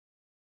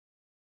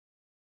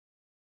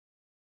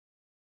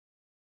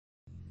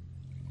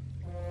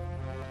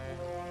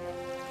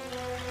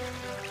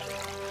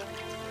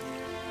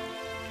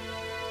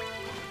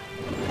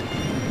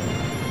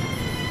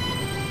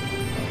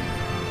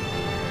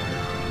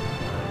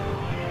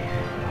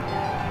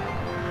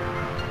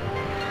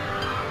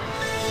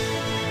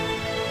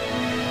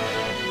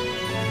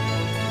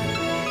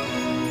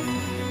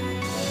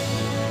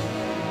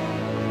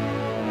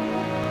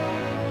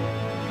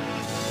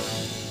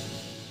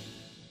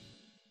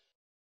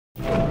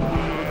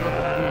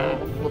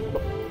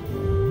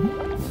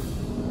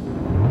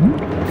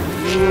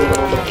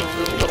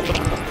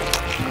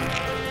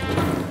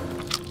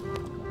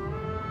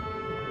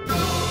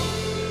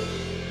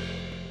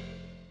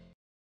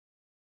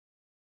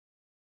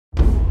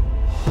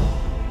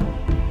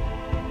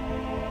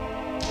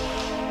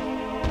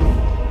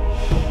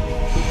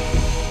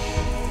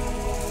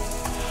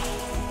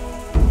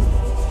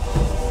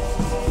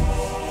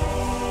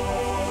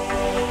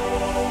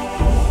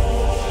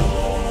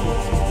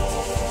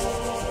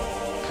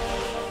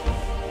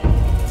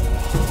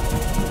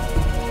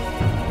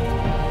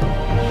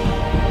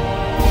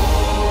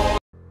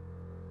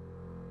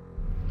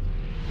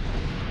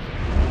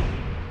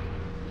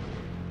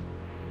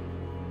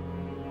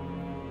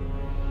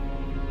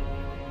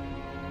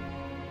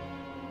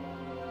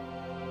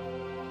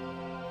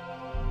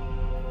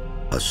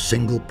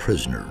single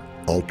prisoner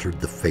altered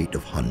the fate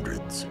of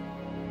hundreds.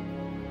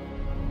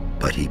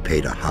 But he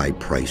paid a high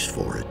price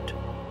for it.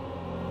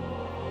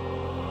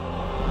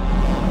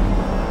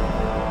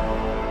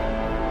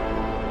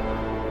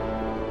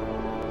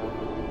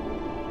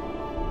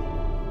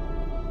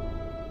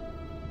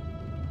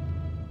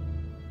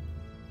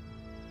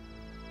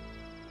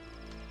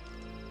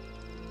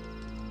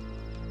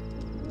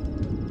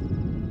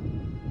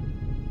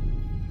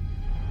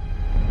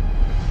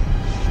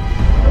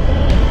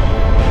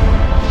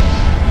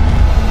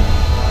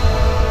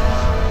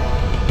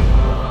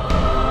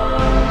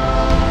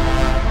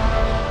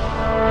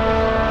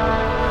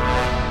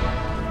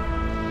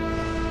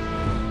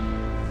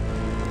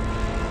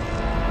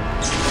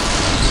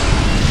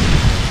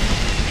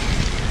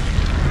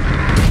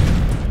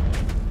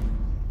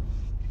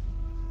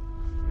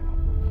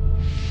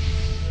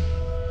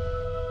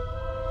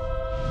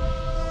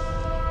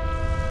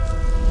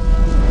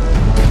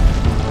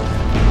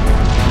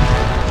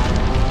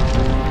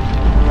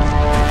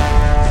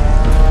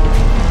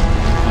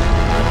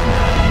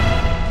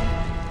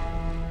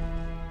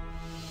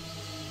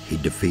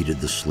 Defeated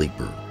the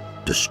sleeper,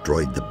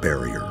 destroyed the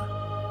barrier.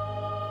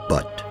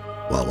 But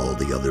while all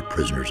the other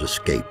prisoners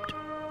escaped,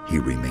 he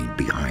remained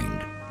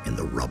behind in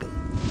the rubble.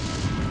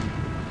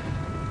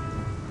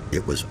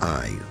 It was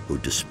I who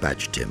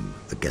dispatched him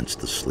against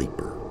the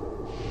sleeper.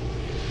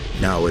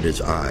 Now it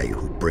is I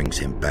who brings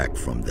him back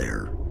from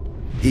there.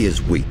 He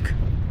is weak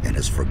and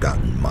has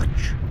forgotten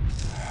much.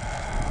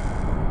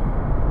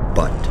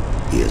 But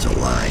he is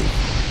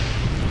alive.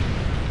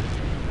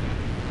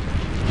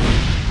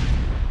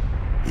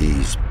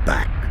 He's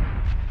back.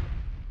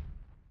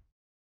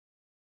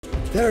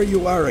 There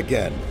you are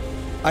again.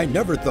 I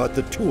never thought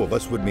the two of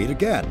us would meet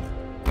again.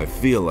 I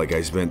feel like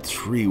I spent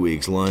 3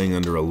 weeks lying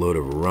under a load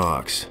of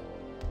rocks.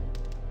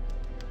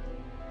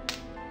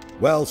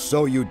 Well,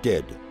 so you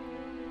did.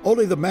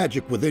 Only the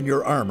magic within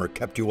your armor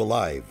kept you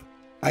alive.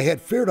 I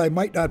had feared I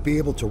might not be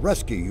able to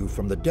rescue you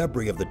from the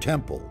debris of the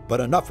temple,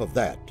 but enough of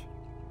that.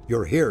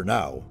 You're here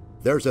now.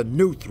 There's a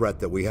new threat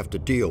that we have to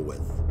deal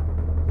with.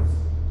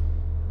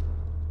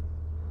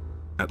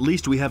 At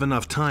least we have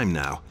enough time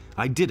now.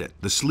 I did it.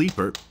 The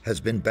sleeper has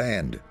been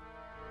banned.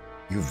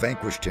 You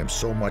vanquished him,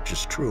 so much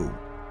is true.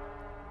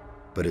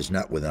 But it's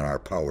not within our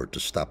power to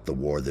stop the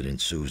war that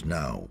ensues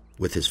now.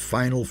 With his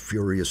final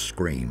furious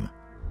scream,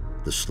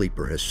 the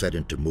sleeper has set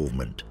into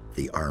movement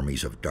the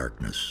armies of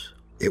darkness.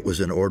 It was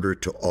an order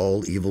to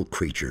all evil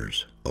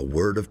creatures, a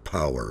word of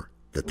power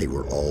that they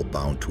were all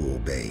bound to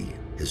obey.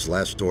 His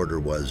last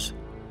order was,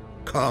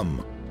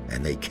 "Come,"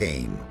 and they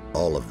came,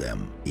 all of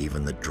them,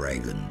 even the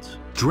dragons.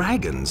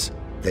 Dragons?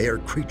 They are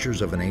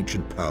creatures of an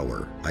ancient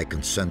power. I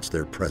can sense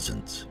their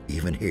presence,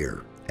 even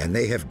here. And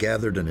they have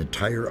gathered an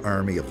entire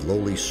army of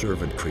lowly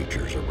servant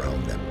creatures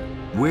around them.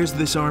 Where's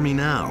this army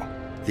now?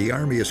 The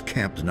army is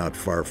camped not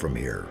far from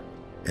here,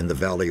 in the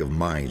Valley of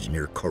Mines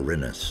near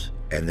Corinus,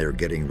 and they're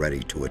getting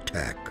ready to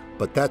attack.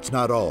 But that's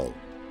not all.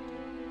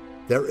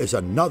 There is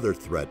another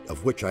threat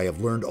of which I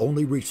have learned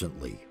only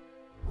recently.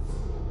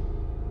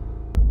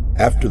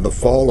 After the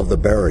fall of the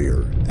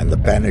barrier and the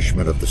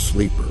banishment of the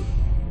sleeper,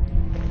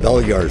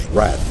 Beliar's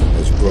wrath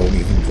has grown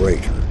even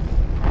greater.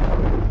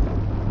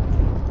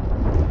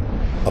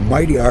 A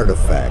mighty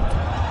artifact,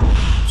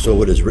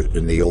 so it is written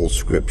in the old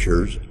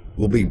scriptures,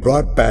 will be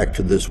brought back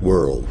to this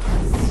world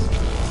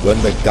when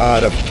the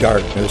god of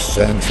darkness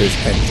sends his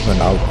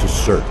henchmen out to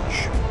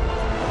search.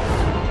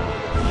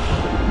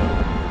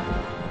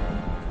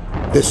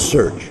 This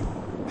search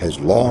has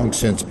long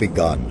since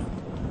begun.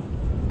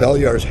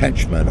 Beliar's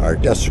henchmen are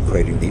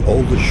desecrating the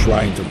oldest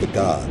shrines of the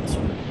gods.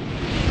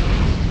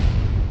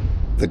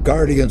 The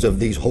guardians of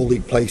these holy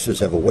places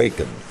have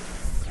awakened,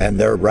 and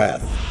their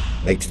wrath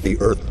makes the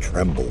earth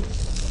tremble.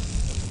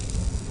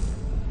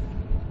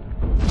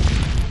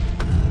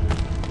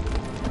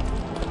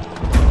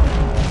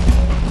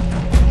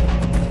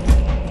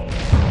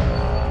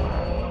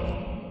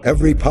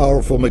 Every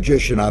powerful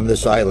magician on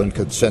this island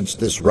can sense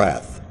this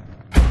wrath.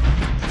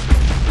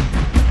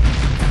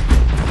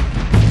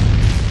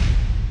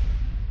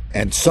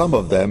 And some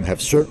of them have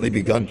certainly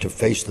begun to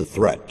face the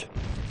threat.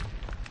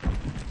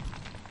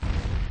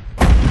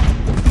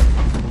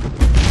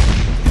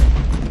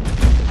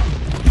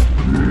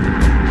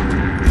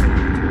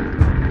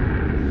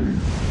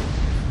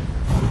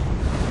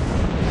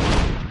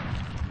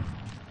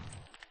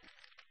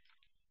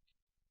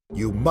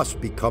 You must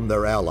become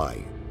their ally.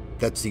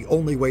 That's the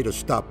only way to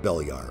stop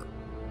Beliar.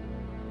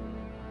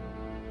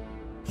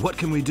 What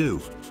can we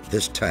do?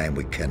 This time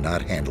we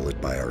cannot handle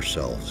it by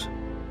ourselves.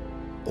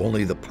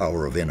 Only the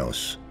power of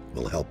Innos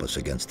will help us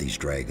against these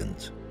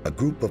dragons. A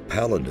group of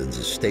paladins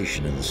is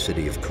stationed in the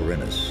city of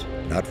Corinus,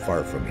 not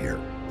far from here.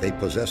 They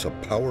possess a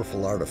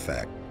powerful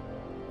artifact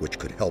which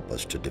could help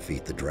us to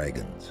defeat the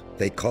dragons.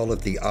 They call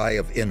it the Eye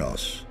of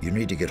Innos. You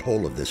need to get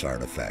hold of this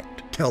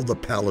artifact. Tell the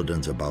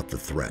paladins about the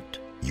threat.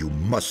 You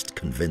must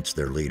convince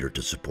their leader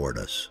to support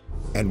us.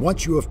 And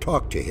once you have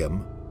talked to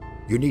him,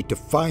 you need to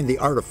find the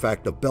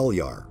artifact of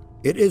Beliar.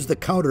 It is the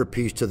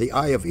counterpiece to the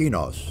Eye of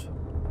Innos.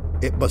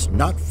 It must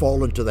not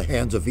fall into the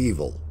hands of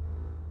evil.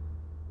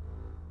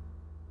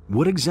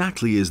 What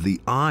exactly is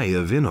the Eye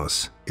of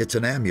Innos? It's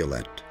an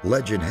amulet.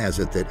 Legend has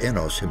it that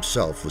Innos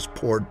himself was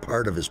poured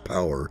part of his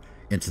power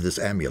into this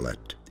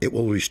amulet. It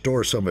will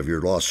restore some of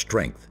your lost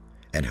strength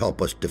and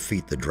help us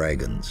defeat the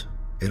dragons.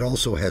 It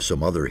also has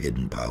some other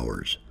hidden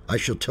powers. I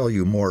shall tell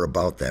you more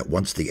about that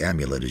once the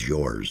amulet is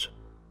yours.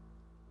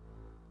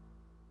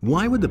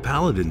 Why would the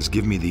Paladins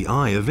give me the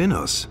Eye of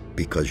Innos?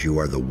 Because you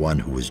are the one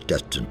who is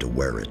destined to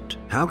wear it.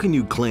 How can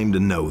you claim to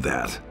know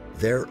that?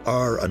 There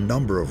are a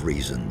number of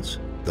reasons.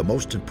 The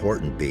most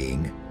important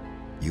being,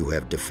 you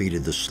have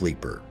defeated the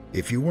Sleeper.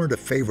 If you weren't a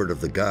favorite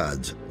of the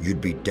gods,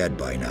 you'd be dead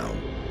by now.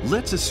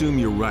 Let's assume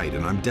you're right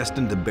and I'm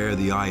destined to bear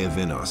the Eye of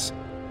Innos.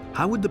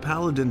 How would the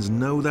Paladins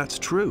know that's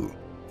true?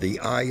 The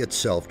eye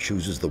itself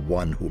chooses the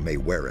one who may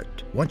wear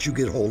it. Once you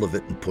get hold of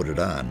it and put it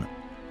on,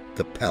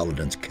 the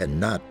Paladins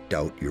cannot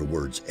doubt your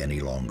words any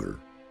longer.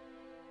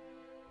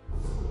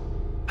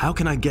 How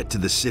can I get to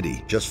the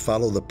city? Just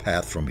follow the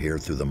path from here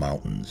through the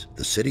mountains.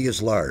 The city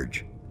is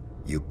large.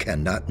 You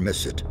cannot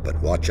miss it,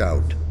 but watch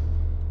out.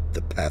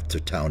 The path to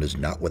town is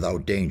not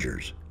without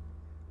dangers,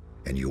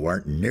 and you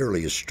aren't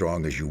nearly as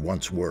strong as you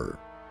once were.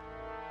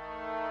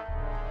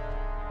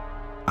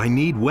 I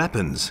need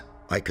weapons.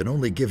 I can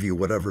only give you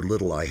whatever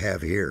little I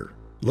have here.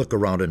 Look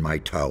around in my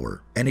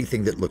tower.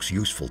 Anything that looks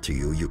useful to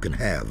you, you can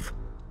have.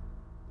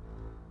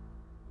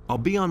 I'll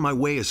be on my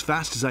way as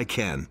fast as I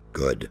can.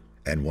 Good.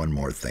 And one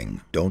more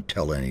thing. Don't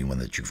tell anyone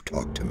that you've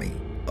talked to me.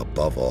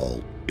 Above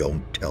all,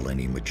 don't tell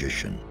any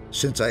magician.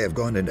 Since I have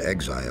gone into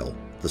exile,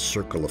 the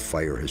Circle of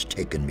Fire has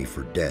taken me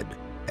for dead,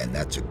 and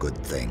that's a good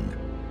thing.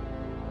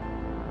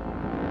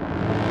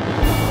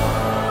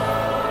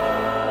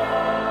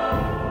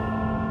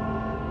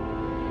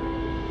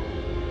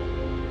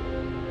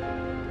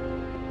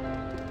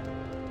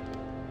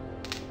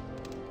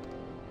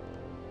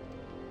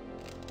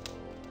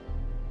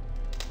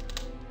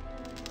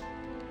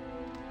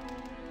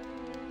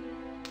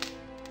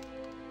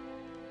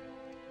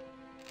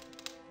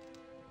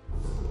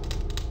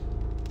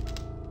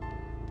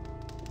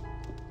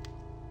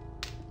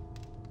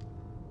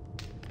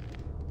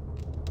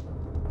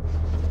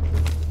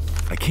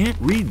 I can't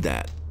read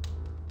that.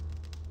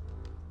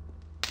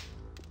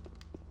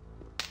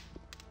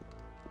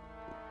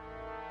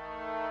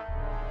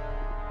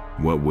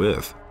 What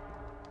with?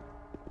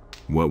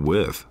 What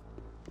with?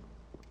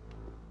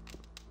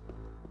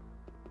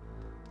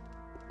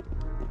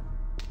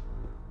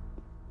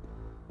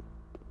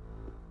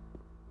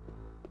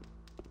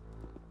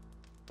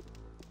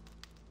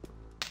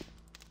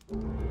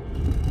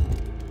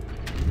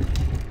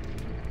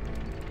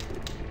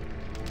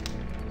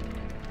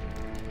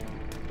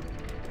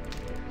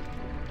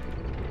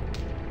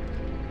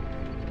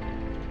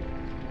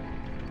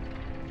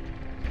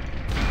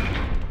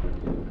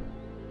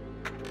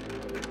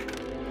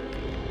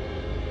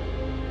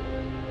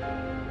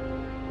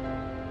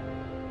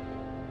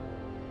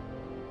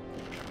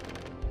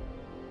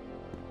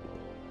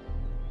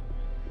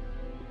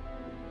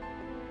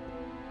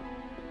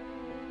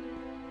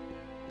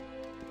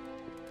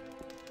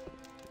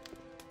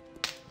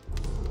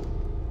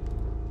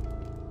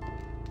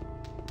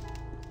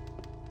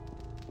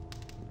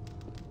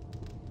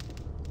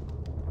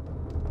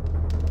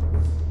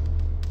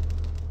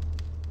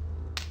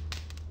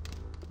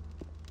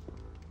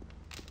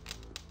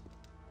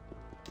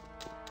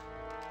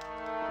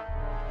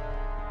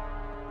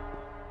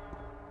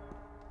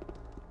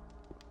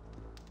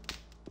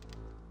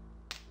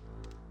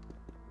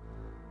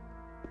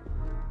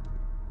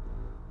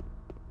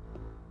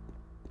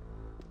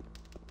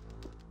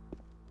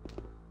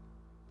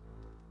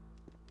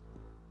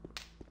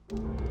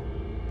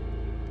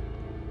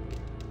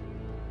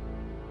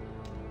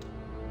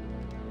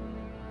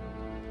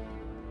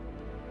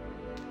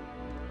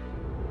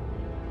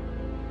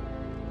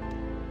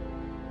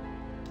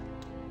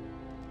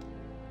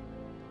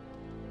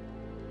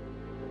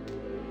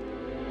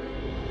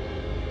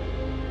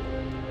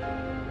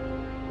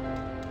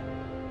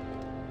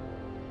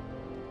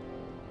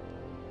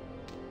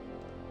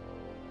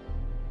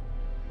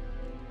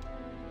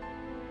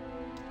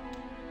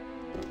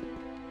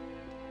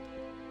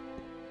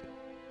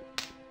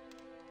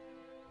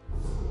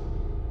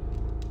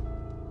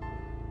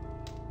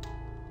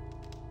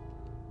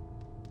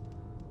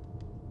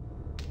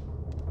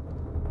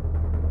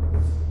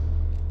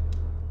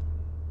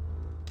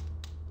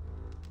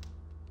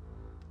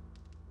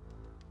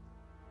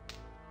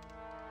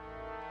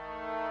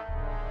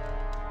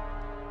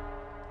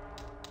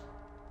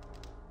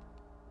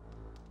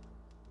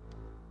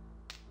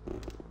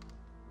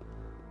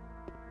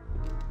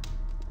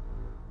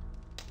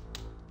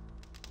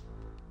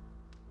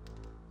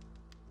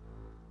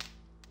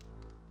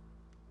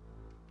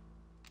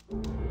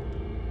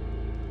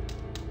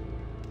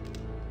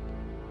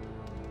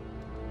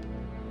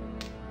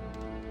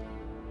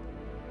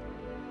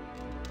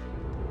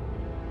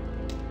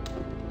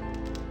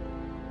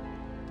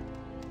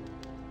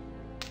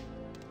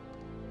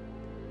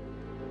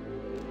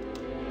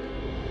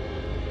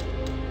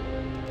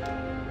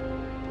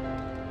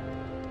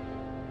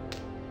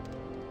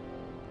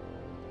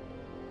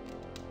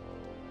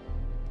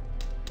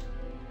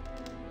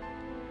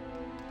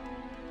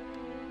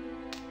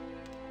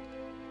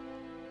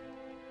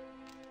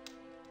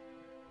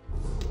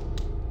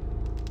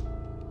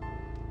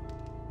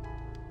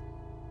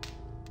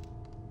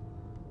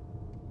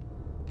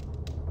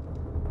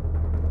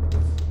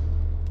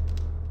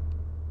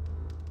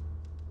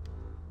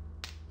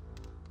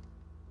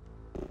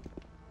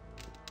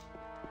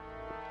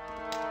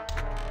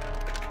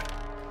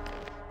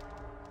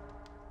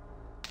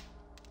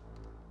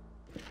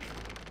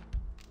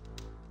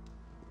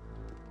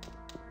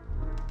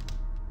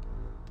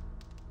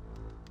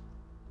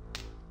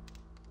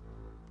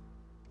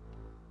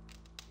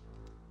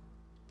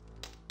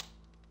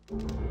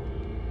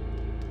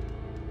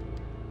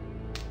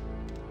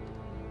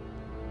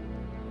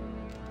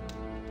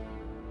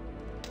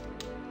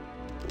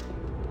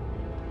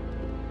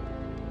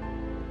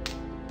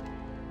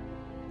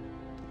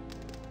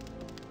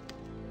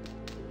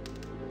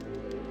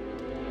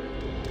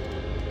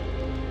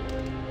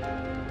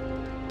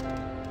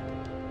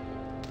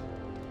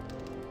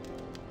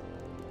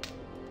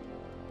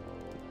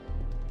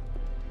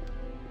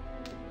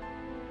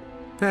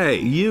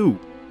 Hey, you!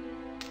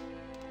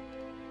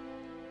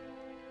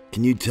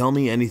 Can you tell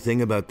me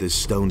anything about this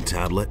stone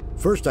tablet?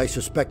 First, I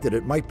suspected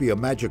it might be a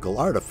magical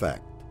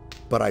artifact,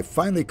 but I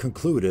finally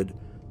concluded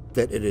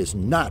that it is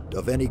not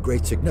of any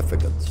great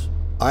significance.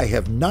 I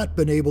have not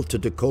been able to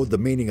decode the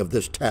meaning of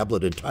this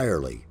tablet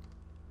entirely,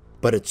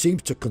 but it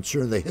seems to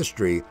concern the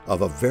history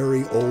of a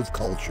very old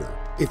culture.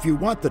 If you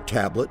want the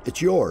tablet,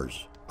 it's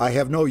yours. I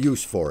have no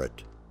use for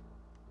it.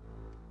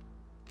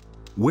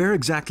 Where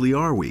exactly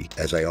are we?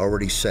 As I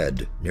already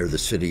said, near the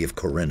city of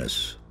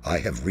Corinus. I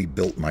have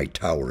rebuilt my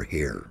tower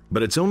here.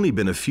 But it's only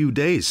been a few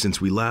days since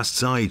we last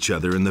saw each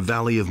other in the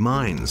Valley of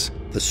Mines.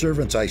 The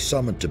servants I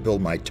summoned to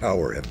build my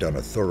tower have done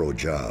a thorough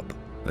job.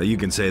 You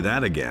can say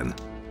that again.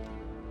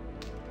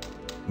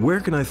 Where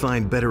can I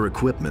find better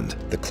equipment?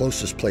 The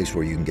closest place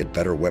where you can get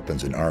better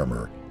weapons and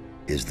armor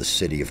is the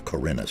city of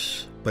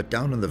Corinus. But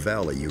down in the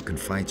valley you can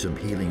find some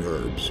healing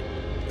herbs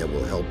that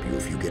will help you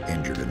if you get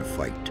injured in a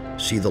fight.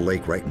 See the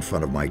lake right in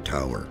front of my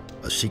tower.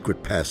 A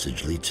secret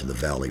passage leads to the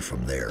valley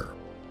from there.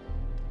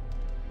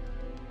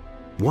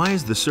 Why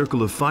is the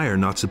Circle of Fire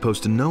not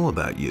supposed to know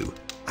about you?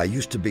 I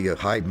used to be a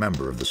high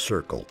member of the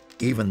Circle.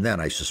 Even then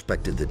I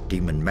suspected that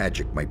demon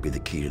magic might be the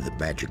key to the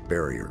magic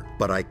barrier.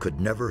 But I could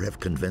never have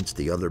convinced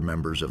the other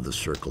members of the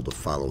Circle to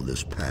follow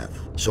this path.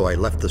 So I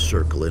left the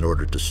Circle in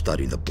order to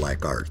study the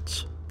black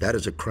arts. That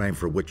is a crime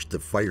for which the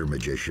fire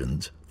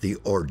magicians, the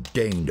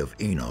ordained of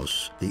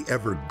Enos, the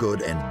ever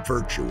good and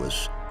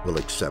virtuous, will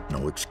accept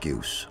no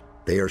excuse.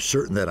 They are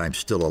certain that I'm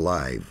still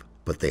alive,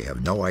 but they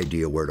have no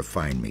idea where to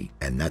find me,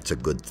 and that's a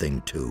good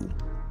thing too.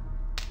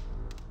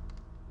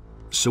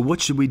 So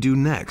what should we do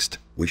next?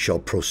 We shall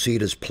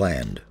proceed as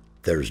planned.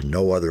 There's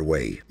no other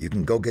way. You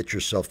can go get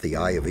yourself the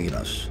Eye of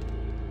Enos,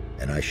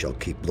 and I shall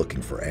keep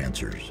looking for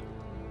answers.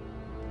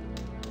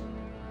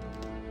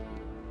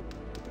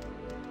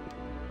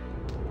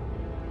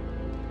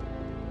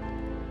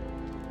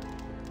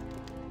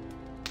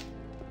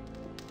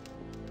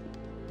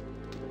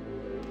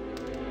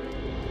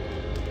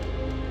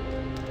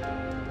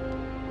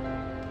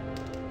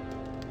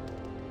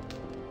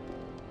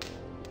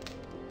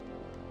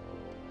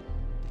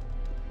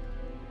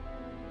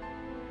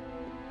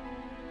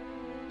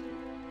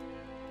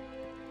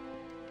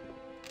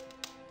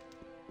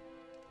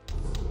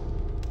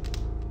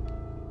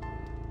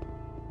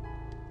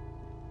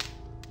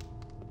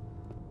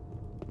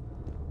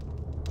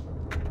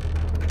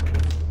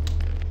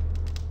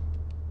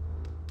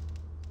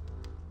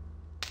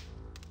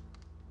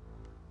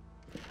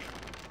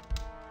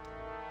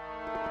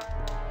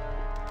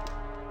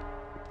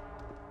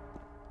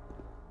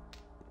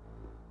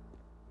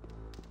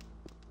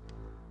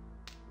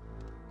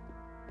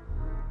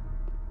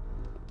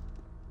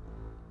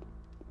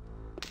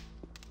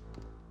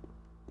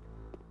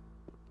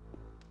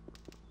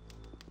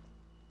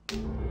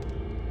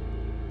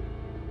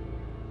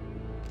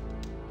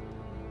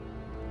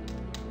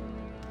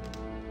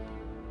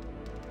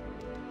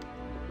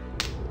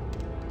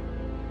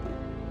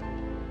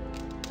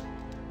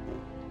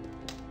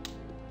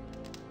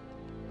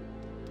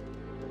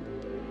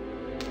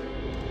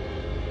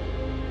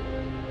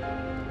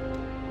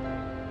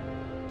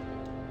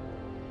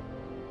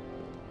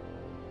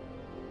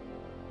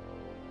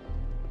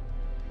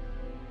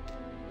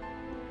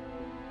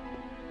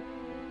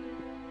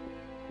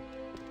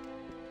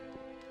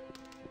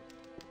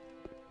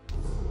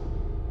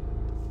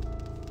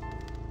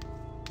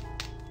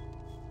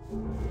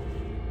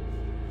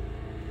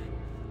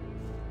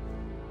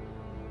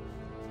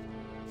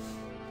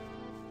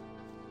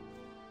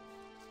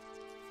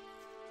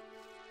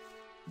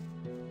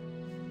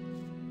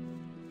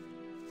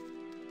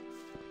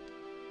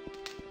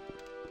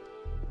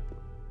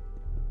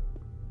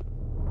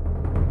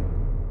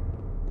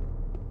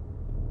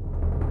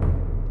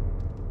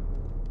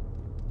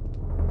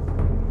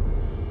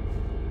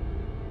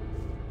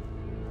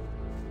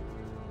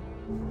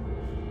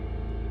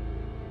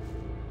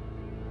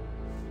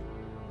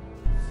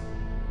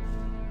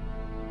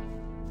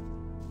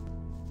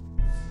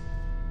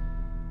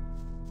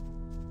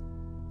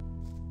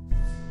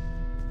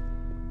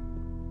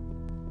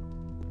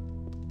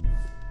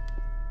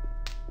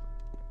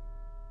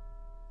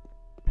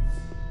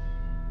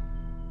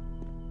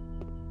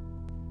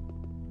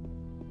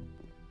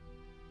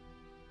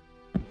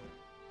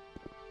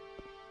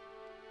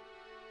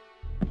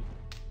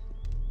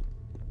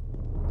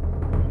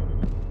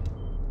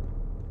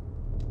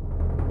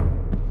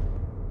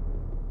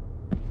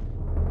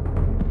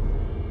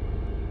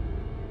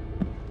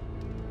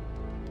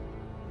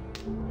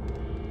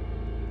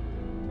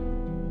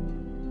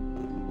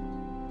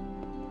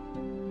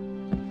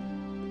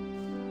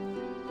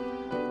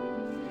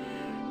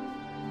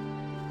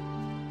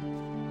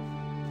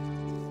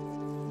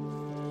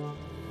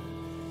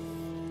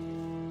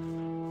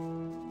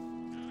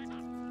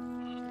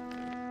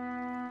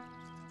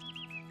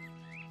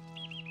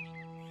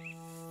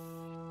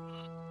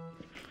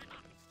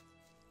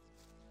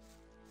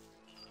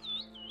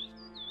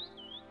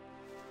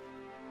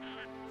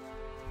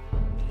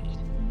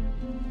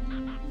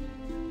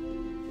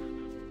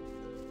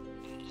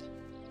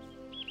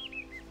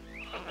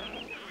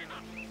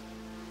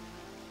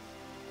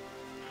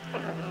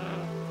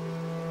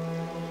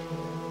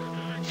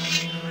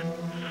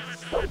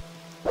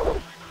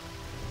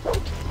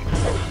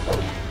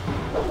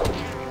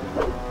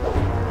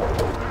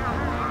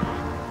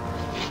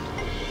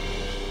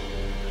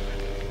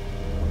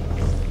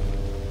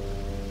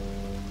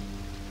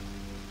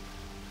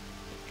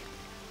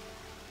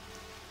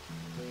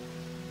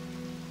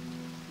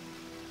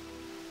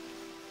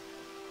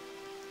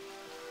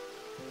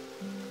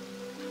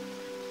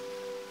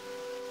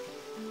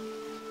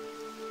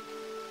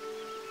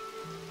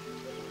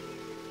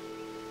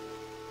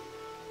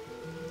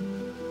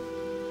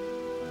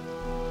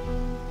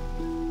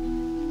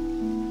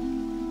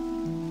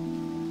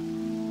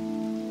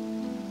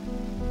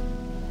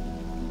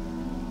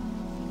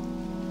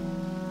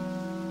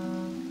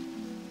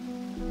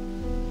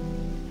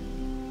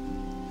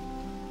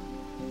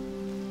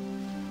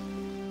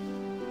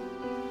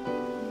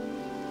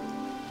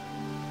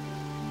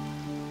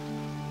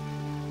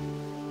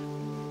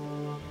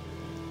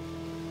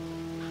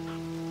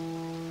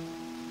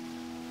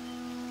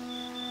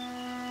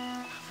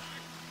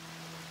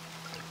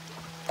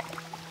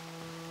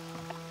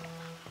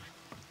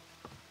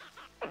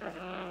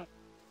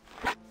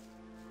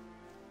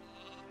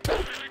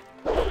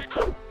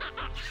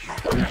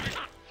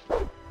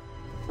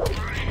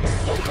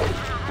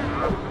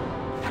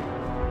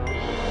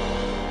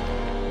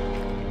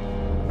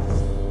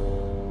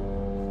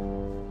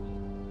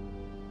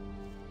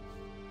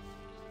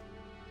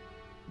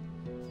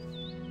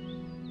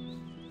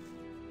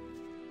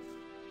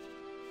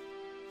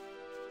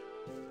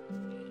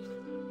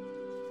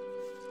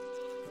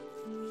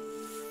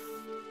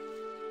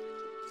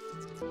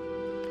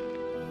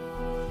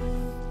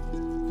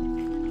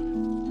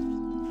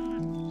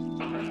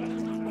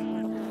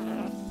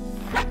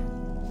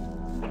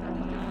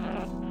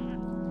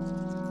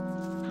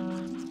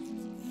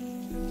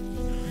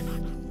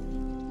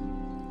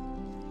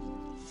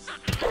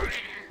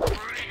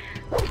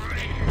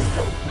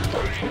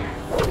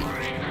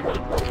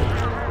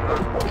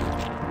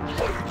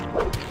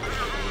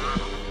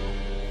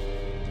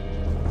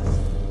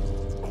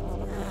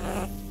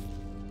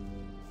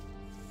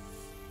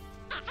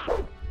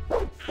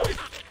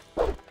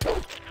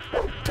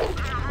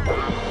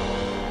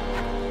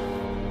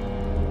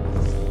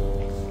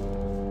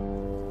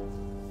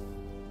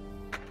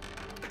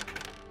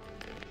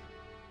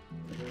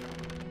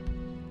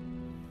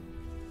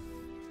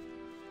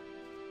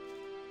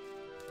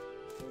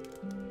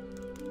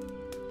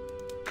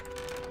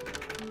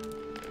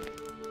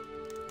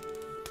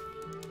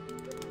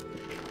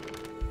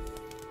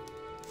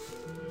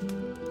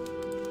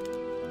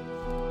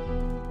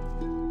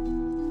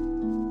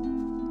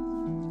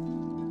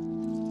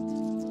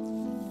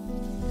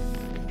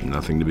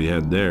 Nothing to be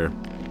had there.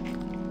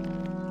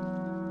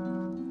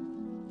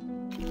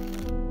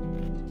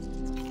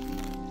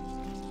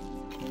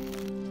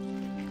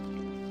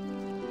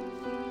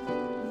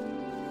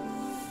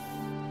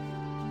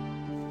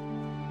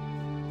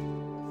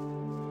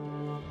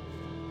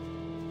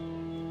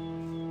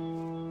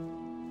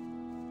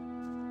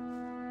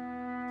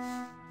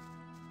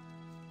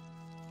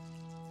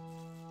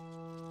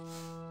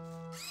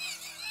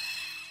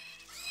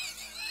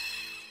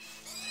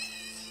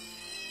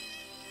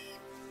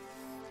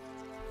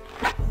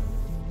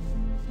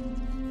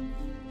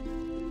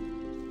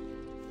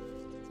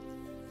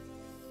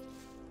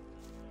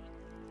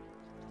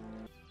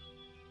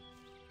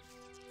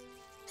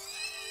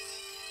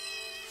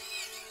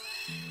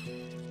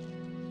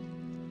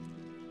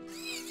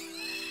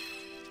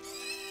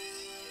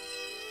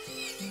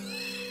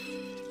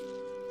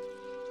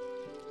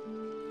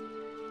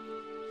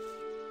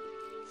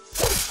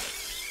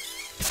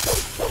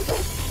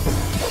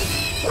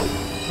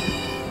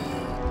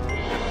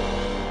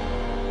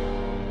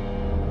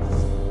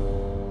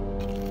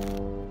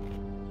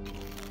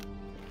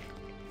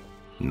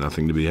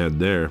 Nothing to be had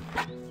there.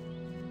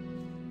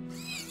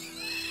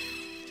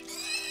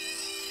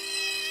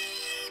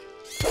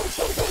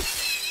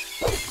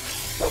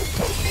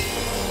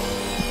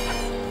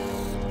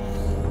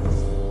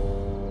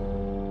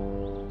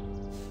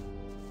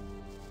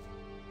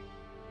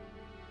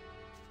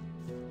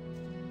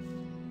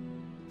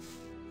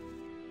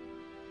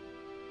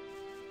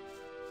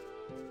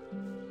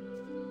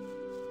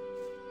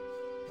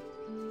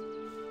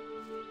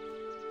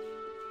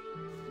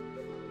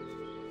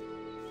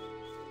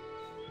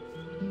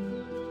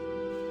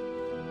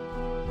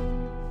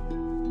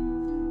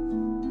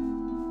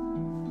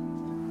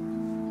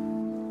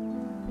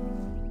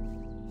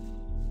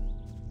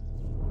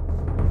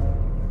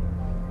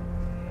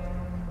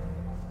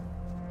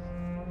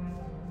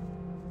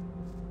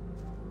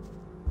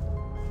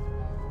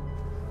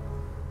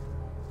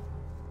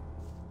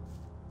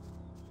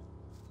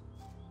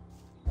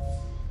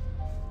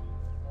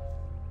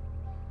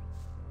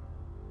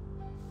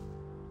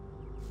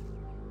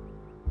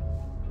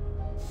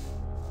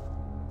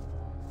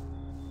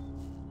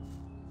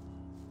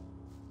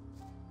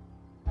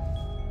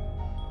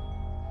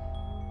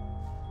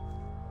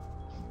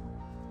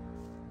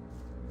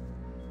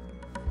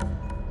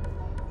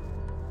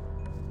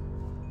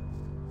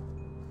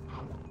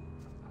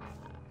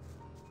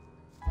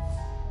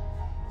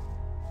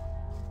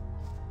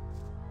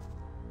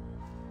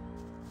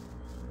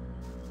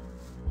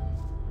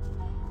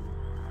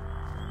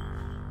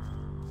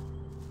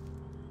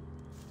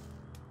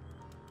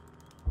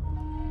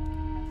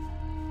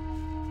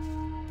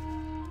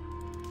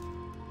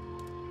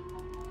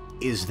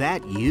 Is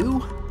that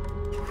you?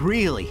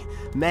 Really?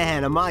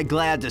 Man, am I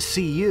glad to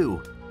see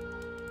you.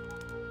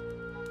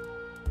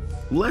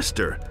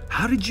 Lester,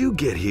 how did you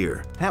get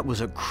here? That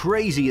was a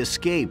crazy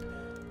escape.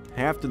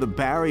 After the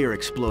barrier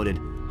exploded,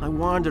 I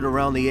wandered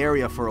around the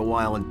area for a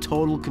while in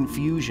total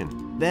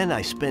confusion. Then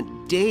I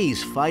spent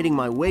days fighting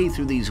my way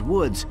through these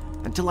woods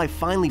until I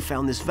finally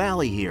found this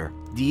valley here.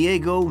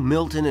 Diego,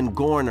 Milton, and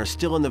Gorn are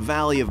still in the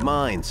Valley of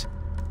Mines.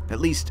 At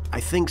least, I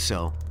think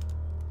so.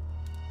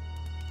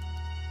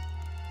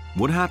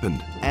 What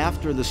happened?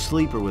 After the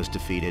Sleeper was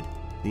defeated,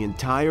 the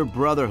entire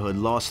Brotherhood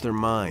lost their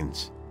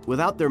minds.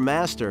 Without their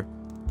master,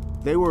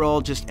 they were all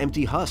just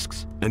empty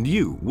husks. And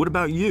you? What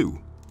about you?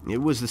 It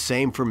was the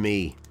same for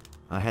me.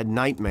 I had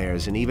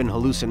nightmares and even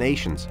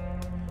hallucinations.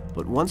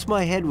 But once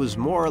my head was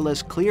more or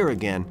less clear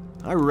again,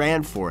 I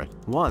ran for it.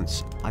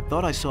 Once, I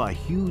thought I saw a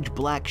huge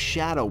black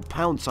shadow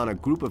pounce on a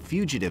group of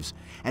fugitives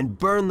and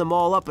burn them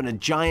all up in a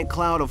giant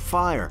cloud of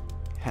fire.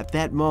 At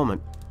that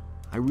moment,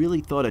 I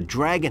really thought a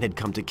dragon had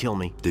come to kill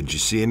me. Did you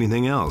see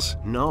anything else?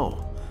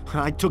 No.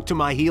 I took to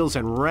my heels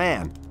and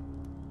ran.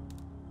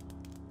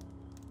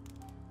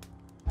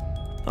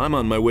 I'm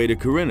on my way to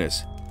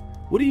Corinus.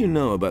 What do you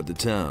know about the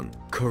town?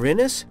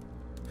 Corinus?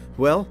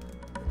 Well,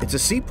 it's a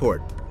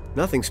seaport.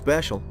 Nothing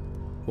special.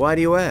 Why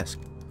do you ask?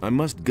 I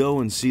must go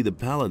and see the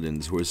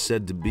paladins who are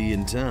said to be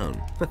in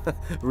town.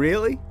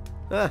 Really?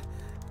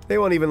 They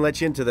won't even let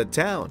you into the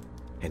town.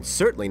 And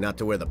certainly not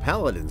to where the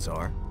paladins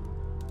are.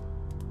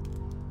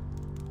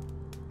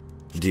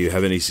 Do you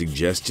have any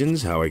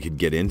suggestions how I could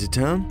get into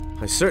town?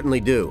 I certainly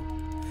do.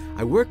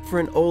 I worked for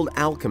an old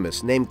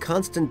alchemist named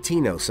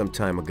Constantino some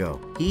time ago.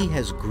 He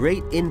has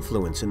great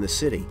influence in the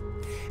city,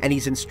 and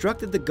he's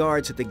instructed the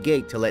guards at the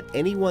gate to let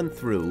anyone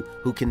through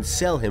who can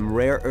sell him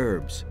rare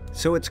herbs.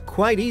 So it's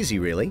quite easy,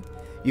 really.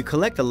 You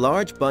collect a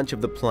large bunch of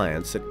the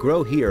plants that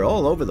grow here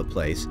all over the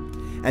place,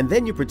 and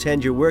then you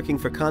pretend you're working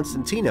for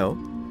Constantino,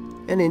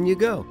 and in you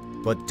go.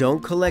 But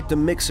don't collect a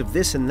mix of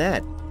this and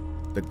that.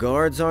 The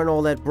guards aren't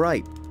all that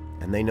bright,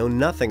 and they know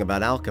nothing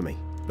about alchemy.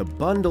 The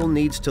bundle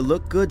needs to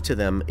look good to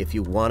them if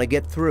you want to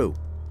get through.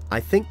 I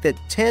think that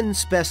 10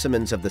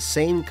 specimens of the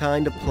same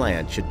kind of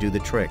plant should do the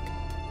trick.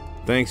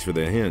 Thanks for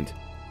the hint.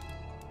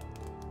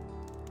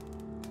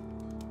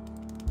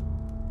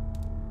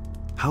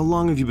 How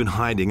long have you been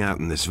hiding out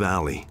in this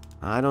valley?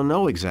 I don't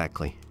know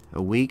exactly.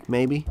 A week,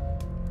 maybe?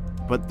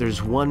 But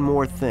there's one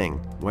more thing.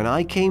 When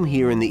I came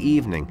here in the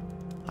evening,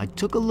 I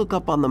took a look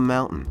up on the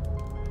mountain,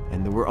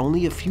 and there were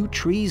only a few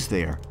trees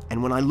there.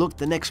 And when I looked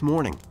the next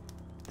morning,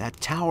 that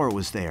tower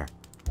was there.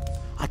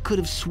 I could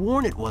have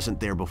sworn it wasn't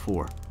there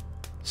before.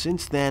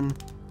 Since then,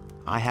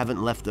 I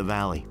haven't left the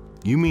valley.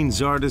 You mean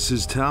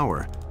Zardas's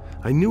tower?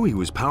 I knew he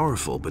was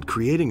powerful, but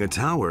creating a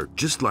tower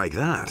just like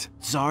that...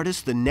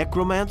 Zardas the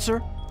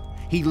Necromancer?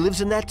 He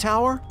lives in that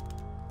tower?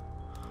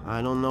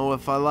 I don't know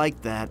if I like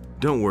that.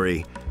 Don't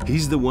worry,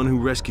 he's the one who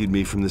rescued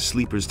me from the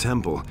Sleeper's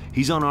temple.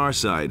 He's on our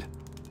side.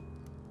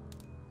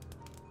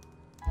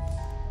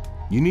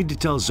 You need to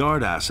tell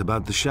Zardas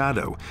about the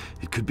shadow.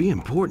 It could be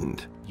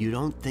important. You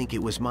don't think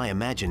it was my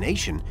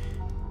imagination?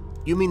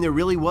 You mean there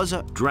really was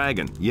a...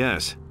 Dragon,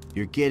 yes.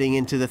 You're getting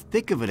into the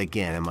thick of it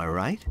again, am I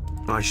right?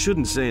 I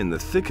shouldn't say in the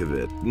thick of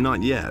it,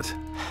 not yet.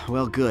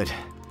 Well, good.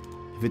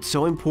 If it's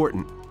so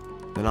important,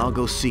 then I'll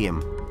go see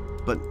him.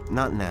 But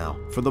not now.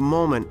 For the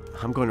moment,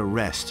 I'm going to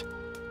rest.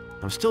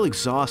 I'm still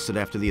exhausted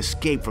after the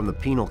escape from the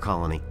penal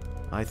colony.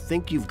 I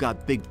think you've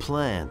got big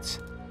plans.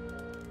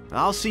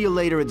 I'll see you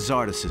later at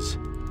Zardas's.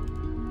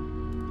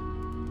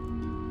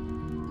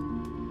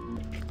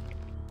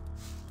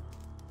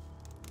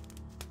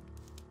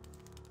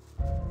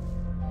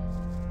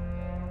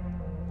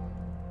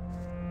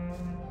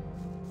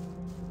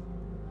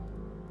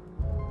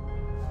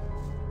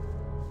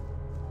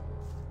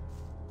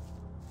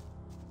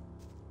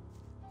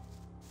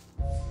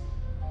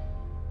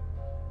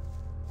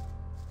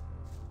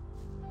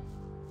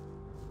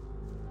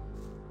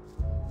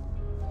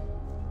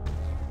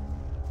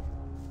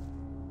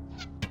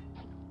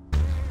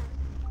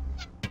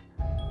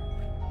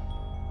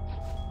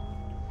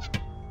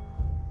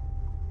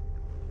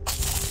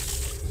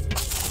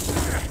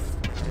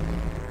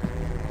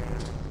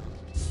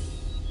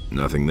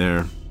 Nothing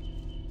there.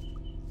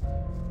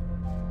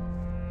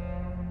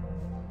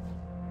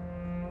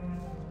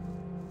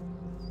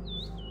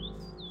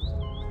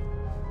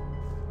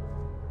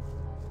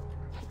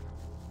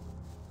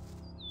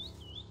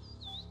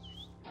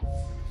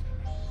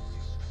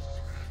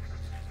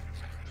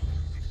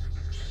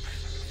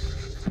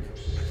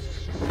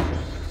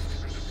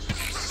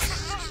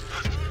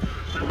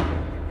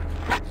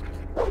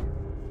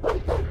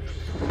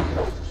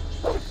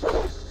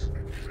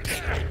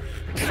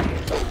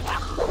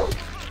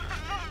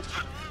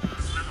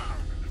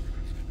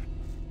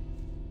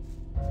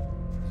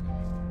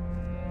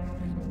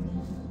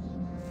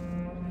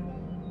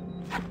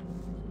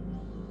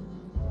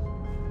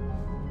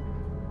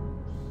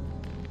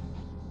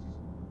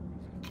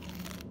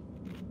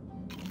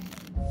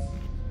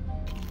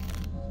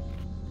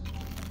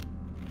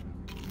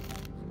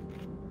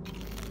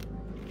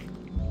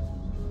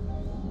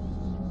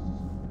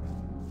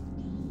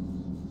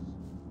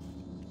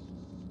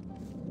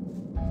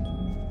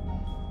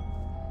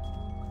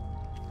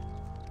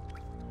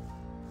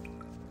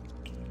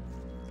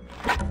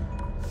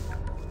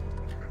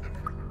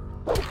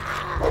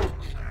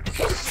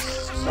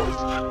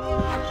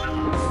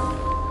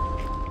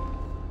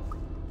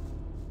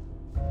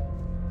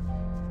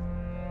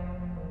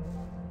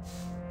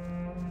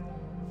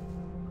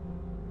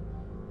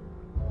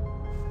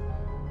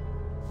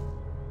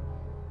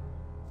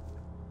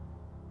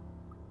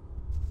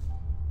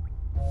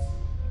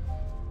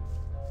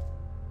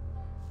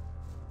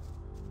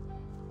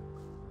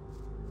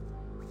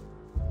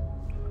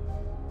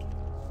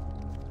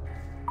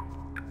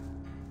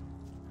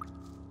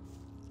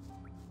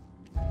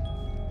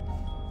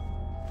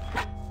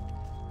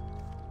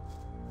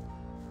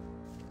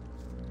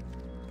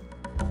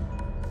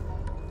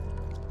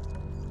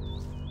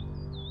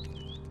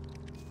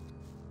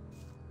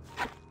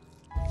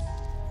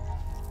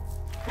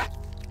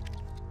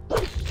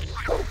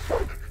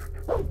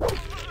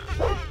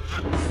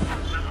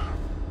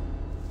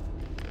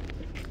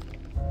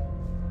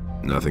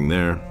 Nothing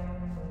there.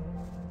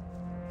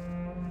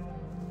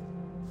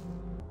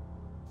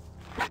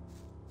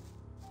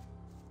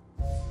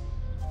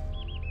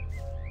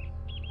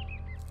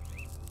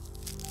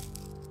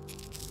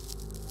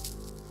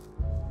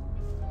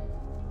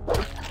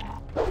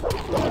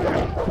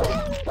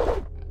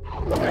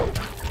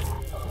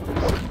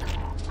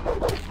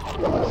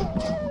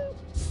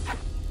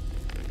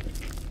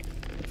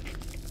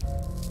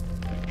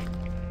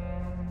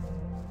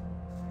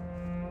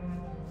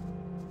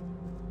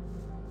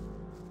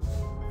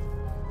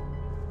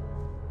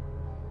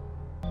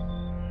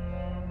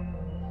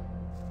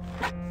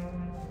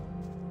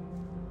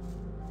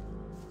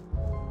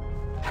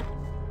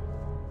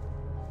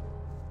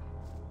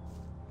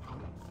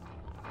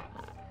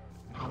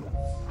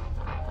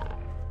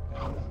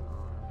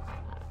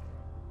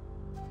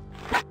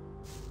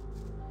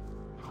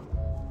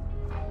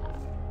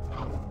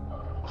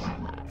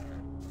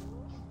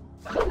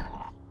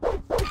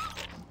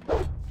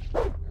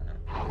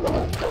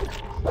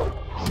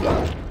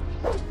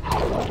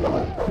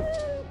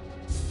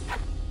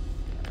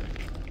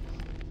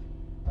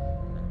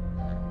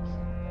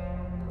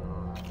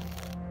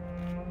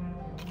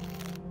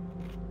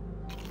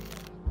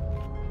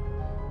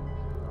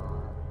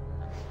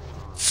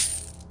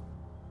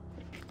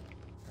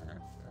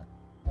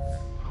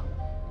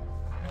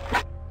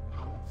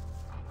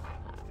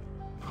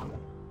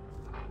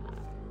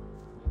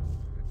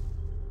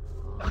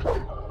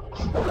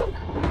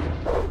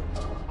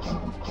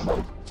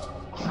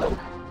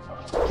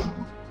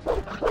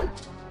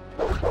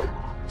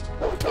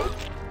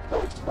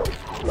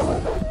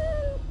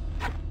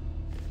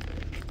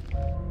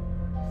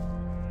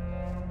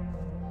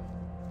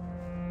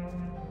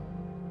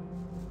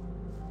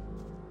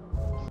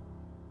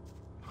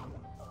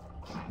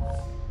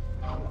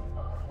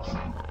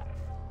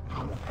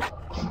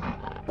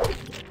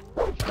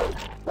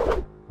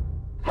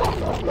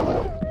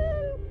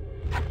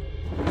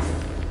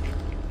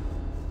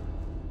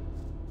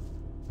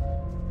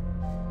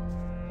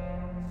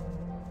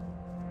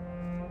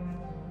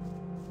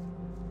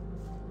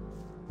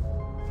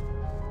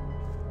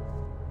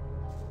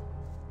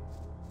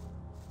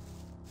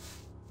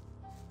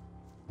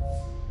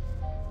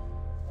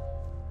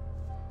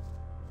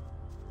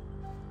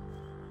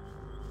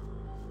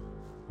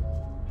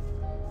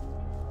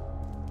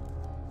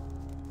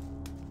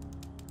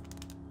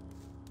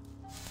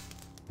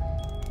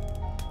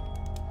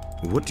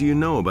 What do you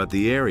know about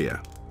the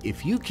area?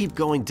 If you keep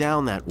going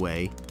down that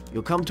way,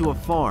 you'll come to a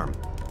farm.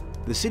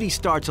 The city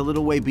starts a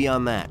little way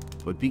beyond that,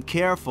 but be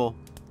careful.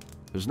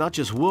 There's not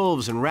just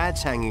wolves and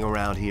rats hanging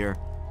around here.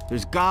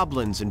 There's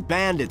goblins and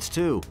bandits,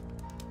 too.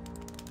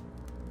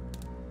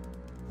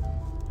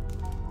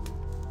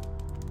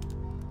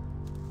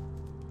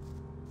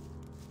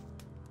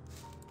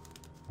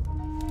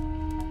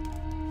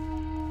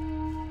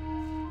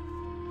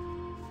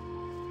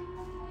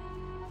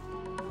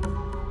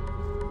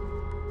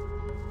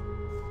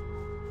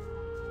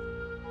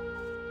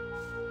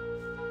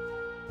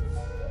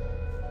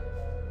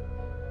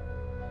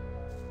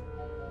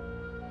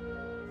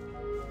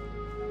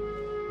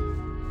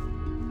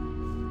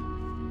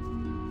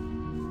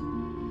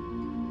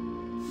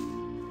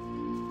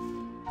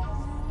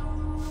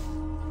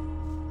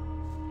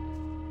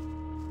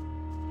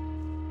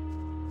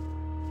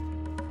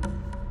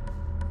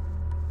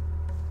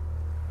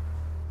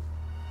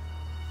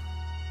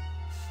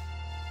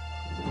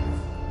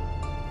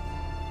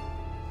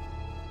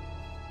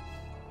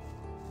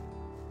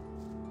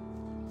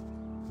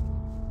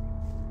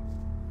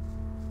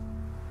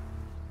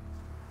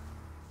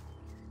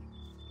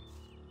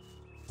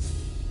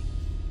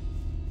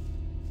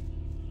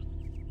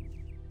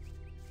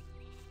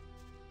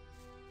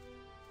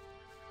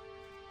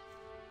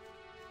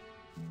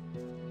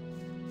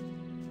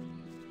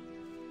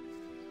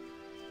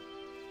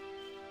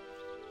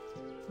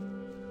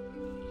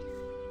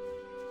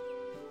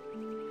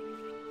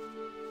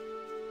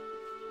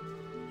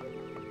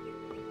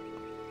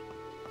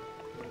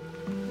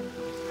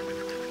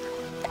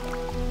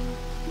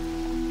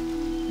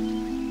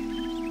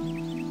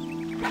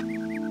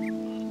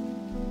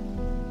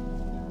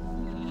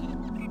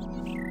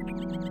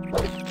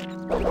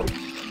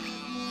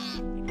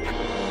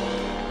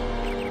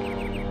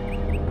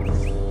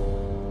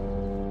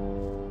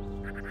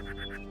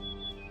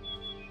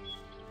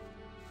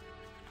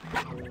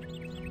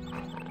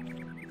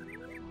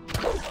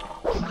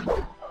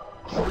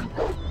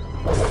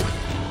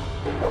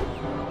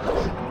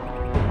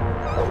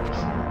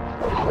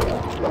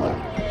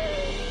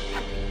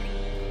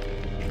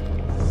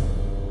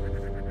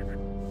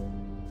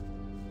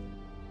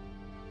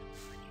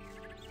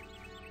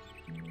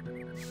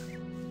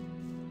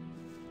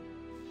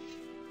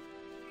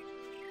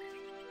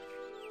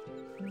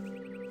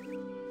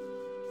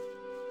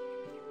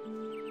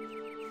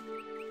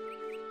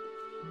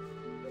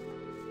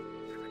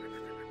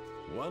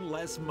 One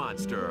less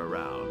monster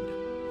around.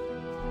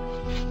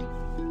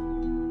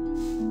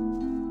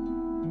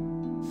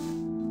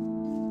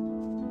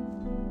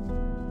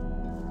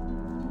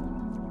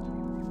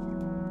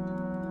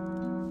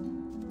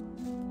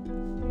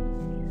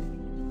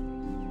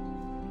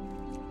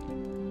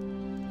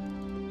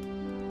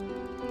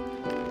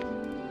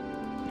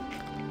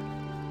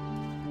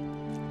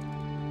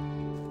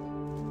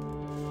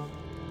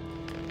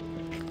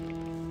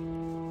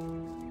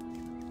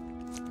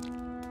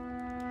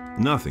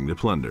 Nothing to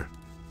plunder.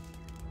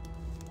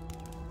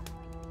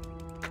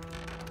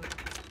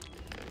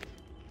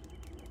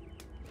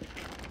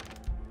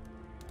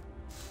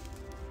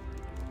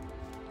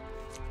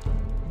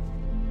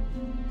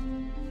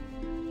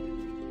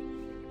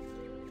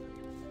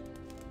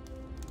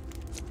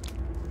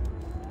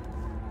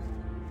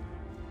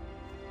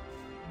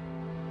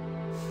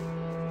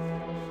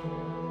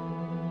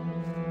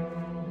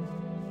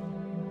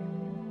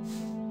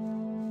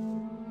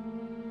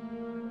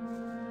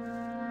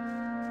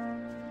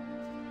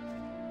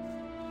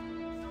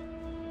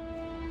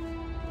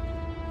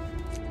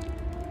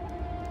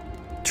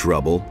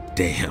 Trouble?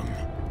 Damn.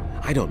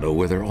 I don't know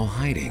where they're all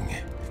hiding.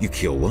 You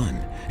kill one,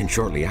 and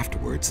shortly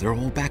afterwards they're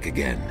all back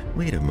again.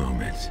 Wait a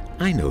moment.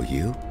 I know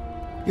you.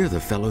 You're the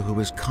fellow who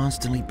was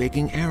constantly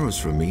baking arrows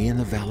for me in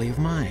the Valley of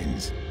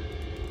Mines.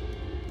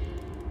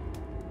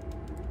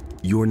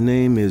 Your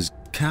name is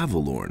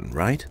Cavalorn,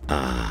 right?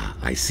 Ah,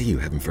 I see you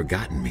haven't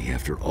forgotten me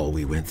after all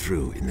we went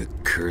through in the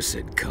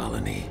cursed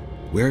colony.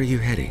 Where are you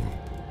heading?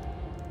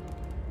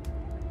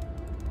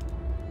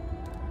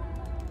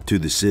 To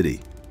the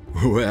city.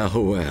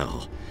 Well,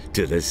 well.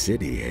 To the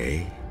city,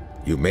 eh?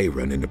 You may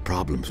run into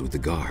problems with the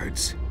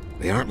guards.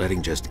 They aren't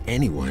letting just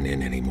anyone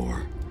in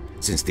anymore,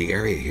 since the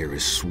area here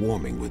is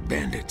swarming with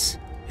bandits.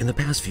 In the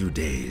past few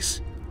days,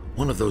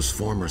 one of those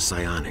former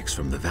psionics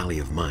from the Valley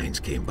of Mines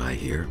came by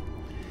here.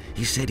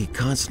 He said he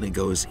constantly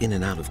goes in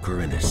and out of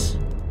Corinus.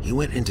 He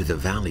went into the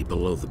valley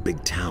below the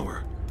big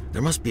tower.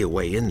 There must be a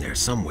way in there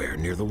somewhere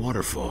near the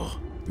waterfall.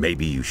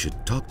 Maybe you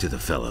should talk to the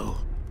fellow.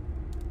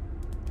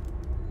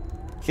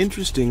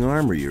 Interesting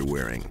armor you're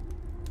wearing.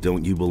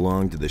 Don't you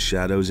belong to the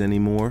Shadows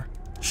anymore?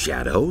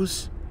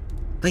 Shadows?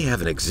 They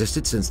haven't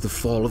existed since the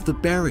fall of the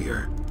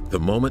barrier. The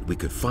moment we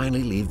could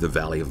finally leave the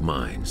Valley of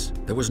Mines,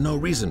 there was no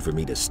reason for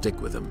me to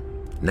stick with them.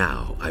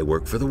 Now I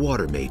work for the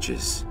Water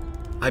Mages.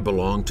 I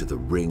belong to the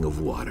Ring of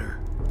Water.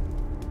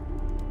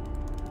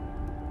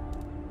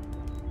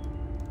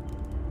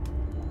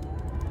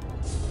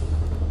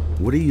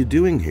 What are you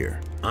doing here?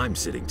 I'm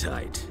sitting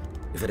tight.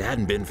 If it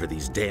hadn't been for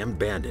these damn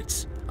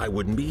bandits, I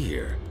wouldn't be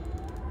here.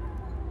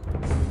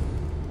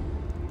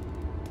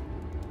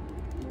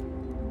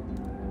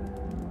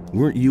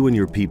 Weren't you and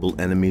your people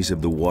enemies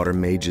of the Water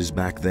Mages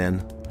back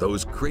then?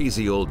 Those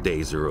crazy old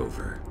days are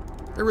over.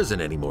 There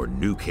isn't any more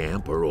new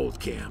camp or old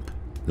camp.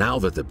 Now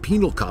that the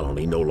penal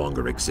colony no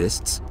longer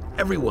exists,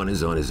 everyone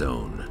is on his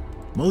own.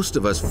 Most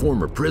of us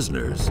former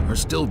prisoners are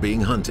still being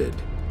hunted.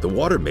 The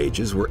Water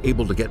Mages were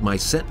able to get my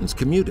sentence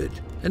commuted,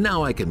 and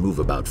now I can move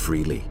about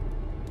freely.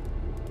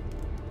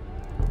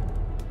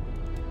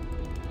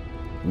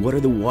 What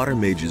are the Water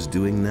Mages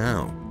doing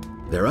now?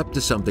 They're up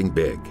to something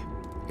big.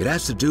 It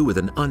has to do with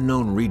an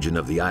unknown region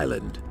of the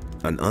island.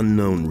 An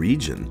unknown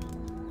region?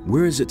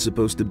 Where is it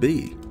supposed to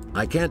be?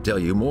 I can't tell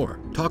you more.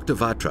 Talk to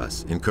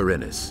Vatras in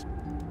Corinus.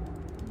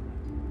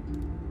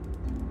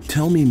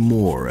 Tell me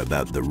more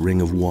about the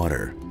Ring of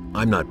Water.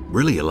 I'm not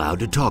really allowed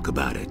to talk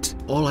about it.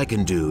 All I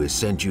can do is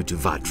send you to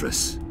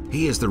Vatras.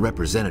 He is the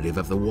representative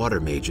of the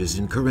Water Mages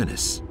in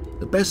Corinus.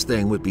 The best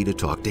thing would be to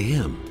talk to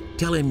him.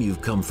 Tell him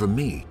you've come from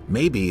me.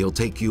 Maybe he'll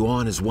take you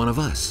on as one of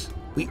us.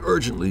 We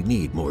urgently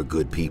need more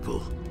good people.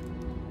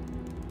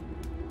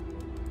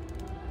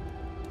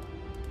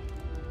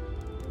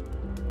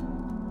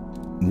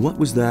 What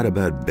was that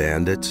about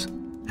bandits?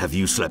 Have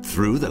you slept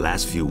through the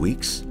last few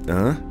weeks?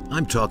 Huh?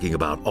 I'm talking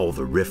about all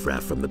the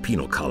riffraff from the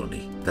penal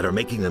colony that are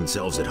making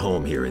themselves at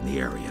home here in the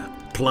area,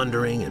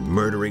 plundering and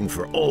murdering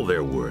for all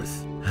they're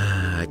worth.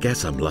 I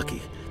guess I'm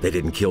lucky they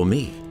didn't kill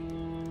me.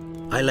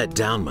 I let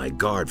down my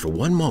guard for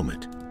one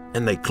moment,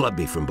 and they clubbed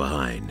me from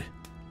behind.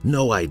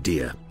 No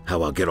idea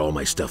how I'll get all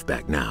my stuff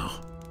back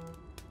now.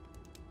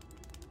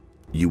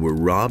 You were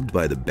robbed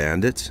by the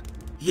bandits?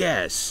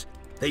 Yes.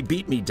 They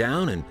beat me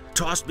down and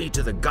tossed me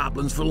to the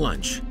goblins for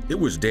lunch. It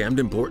was damned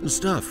important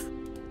stuff.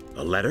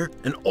 A letter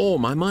and all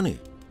my money.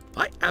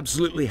 I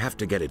absolutely have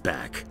to get it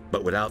back,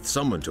 but without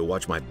someone to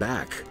watch my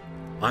back,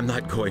 I'm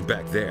not going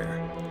back there.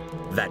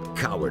 That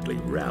cowardly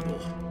rabble.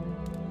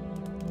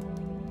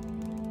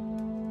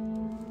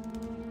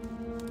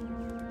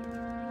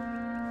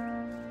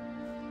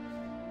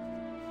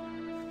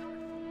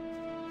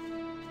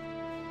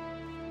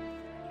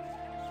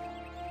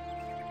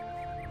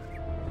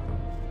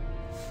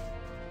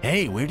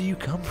 Hey, where do you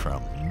come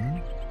from?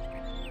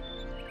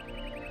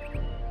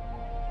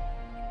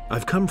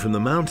 I've come from the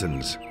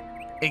mountains.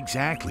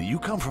 Exactly, you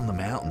come from the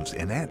mountains,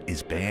 and that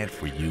is bad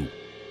for you.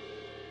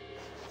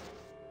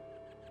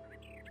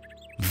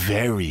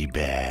 Very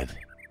bad.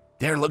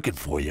 They're looking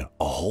for you,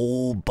 a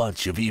whole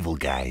bunch of evil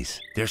guys.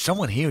 There's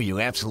someone here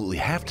you absolutely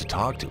have to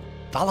talk to.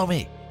 Follow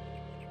me.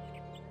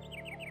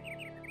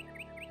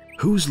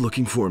 Who's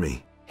looking for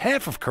me?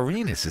 Half of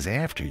Corinus is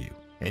after you.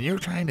 And you're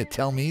trying to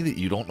tell me that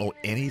you don't know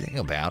anything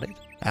about it?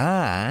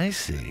 Ah, I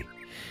see.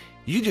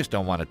 You just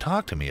don't want to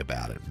talk to me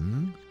about it,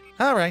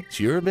 All right, it's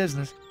your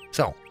business.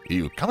 So, are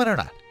you coming or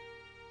not?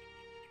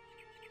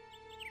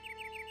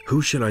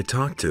 Who should I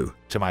talk to?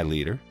 To my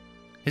leader.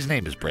 His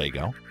name is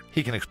Brago.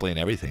 He can explain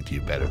everything to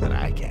you better than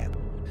I can.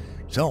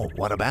 So,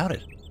 what about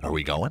it? Are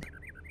we going?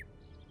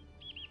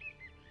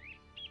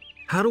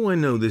 How do I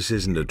know this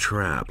isn't a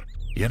trap?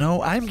 You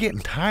know, I'm getting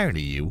tired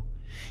of you.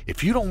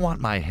 If you don't want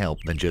my help,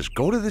 then just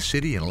go to the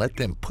city and let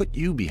them put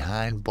you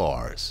behind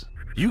bars.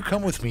 You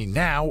come with me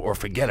now or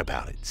forget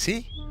about it,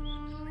 see?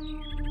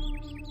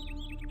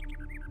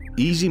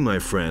 Easy, my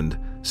friend.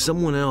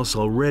 Someone else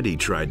already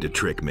tried to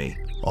trick me.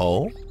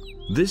 Oh?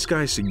 This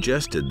guy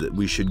suggested that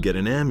we should get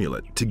an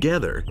amulet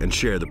together and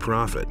share the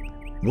profit.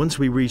 Once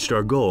we reached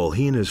our goal,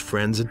 he and his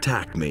friends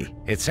attacked me.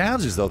 It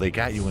sounds as though they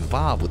got you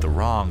involved with the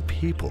wrong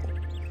people.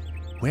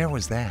 Where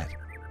was that?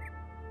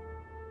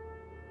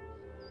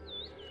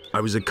 I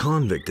was a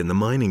convict in the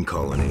mining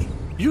colony.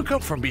 You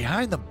come from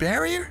behind the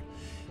barrier?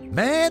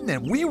 Man,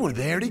 then we were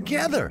there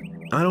together.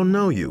 I don't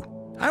know you.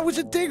 I was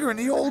a digger in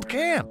the old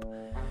camp.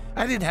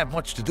 I didn't have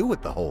much to do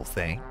with the whole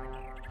thing.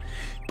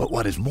 But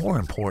what is more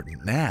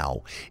important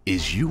now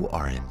is you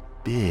are in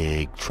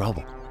big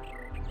trouble.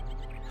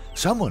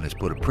 Someone has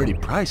put a pretty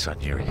price on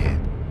your head,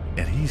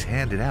 and he's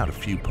handed out a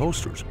few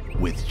posters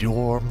with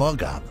your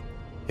mug on them.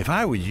 If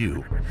I were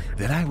you,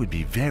 then I would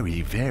be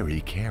very,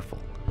 very careful.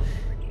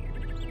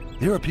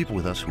 There are people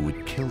with us who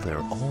would kill their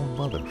own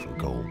mother for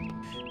gold.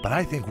 But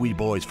I think we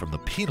boys from the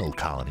penal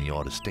colony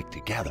ought to stick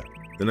together.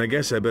 Then I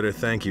guess I better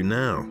thank you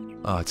now.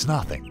 Oh, it's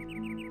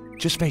nothing.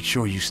 Just make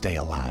sure you stay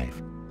alive.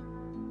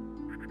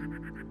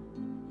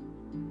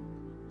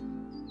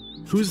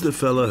 Who's the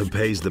fella who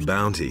pays the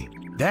bounty?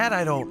 That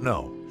I don't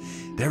know.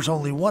 There's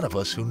only one of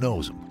us who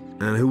knows him.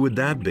 And who would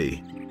that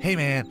be? Hey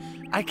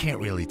man, I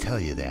can't really tell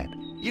you that.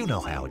 You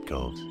know how it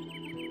goes.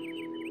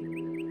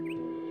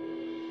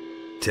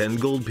 10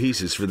 gold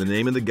pieces for the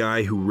name of the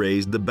guy who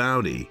raised the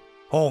bounty.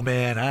 Oh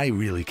man, I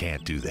really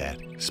can't do that.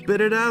 Spit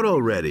it out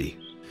already.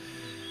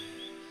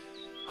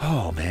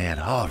 Oh man,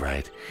 all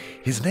right.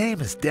 His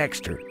name is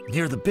Dexter.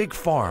 Near the big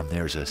farm,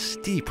 there's a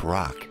steep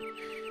rock.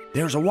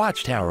 There's a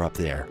watchtower up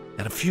there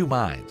and a few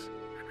mines.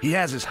 He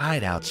has his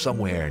hideout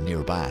somewhere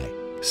nearby.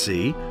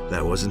 See?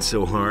 That wasn't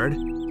so hard.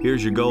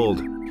 Here's your gold.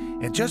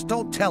 And just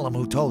don't tell him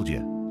who told you.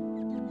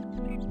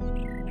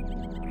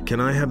 Can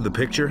I have the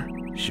picture?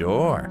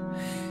 Sure.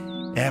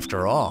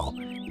 After all,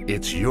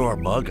 it's your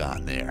mug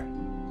on there.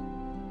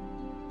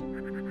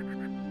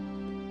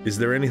 Is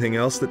there anything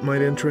else that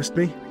might interest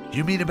me?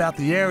 You mean about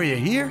the area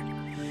here?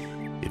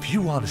 If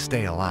you want to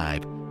stay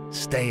alive,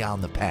 stay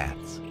on the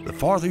paths. The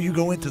farther you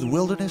go into the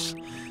wilderness,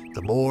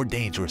 the more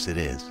dangerous it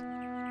is.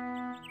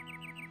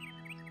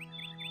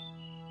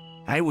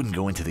 I wouldn't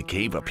go into the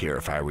cave up here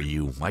if I were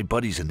you. My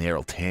buddies in there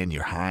will tan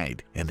your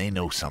hide, and they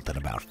know something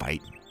about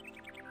fighting.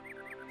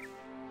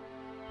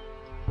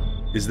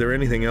 Is there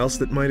anything else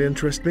that might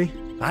interest me?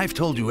 I've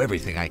told you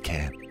everything I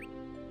can.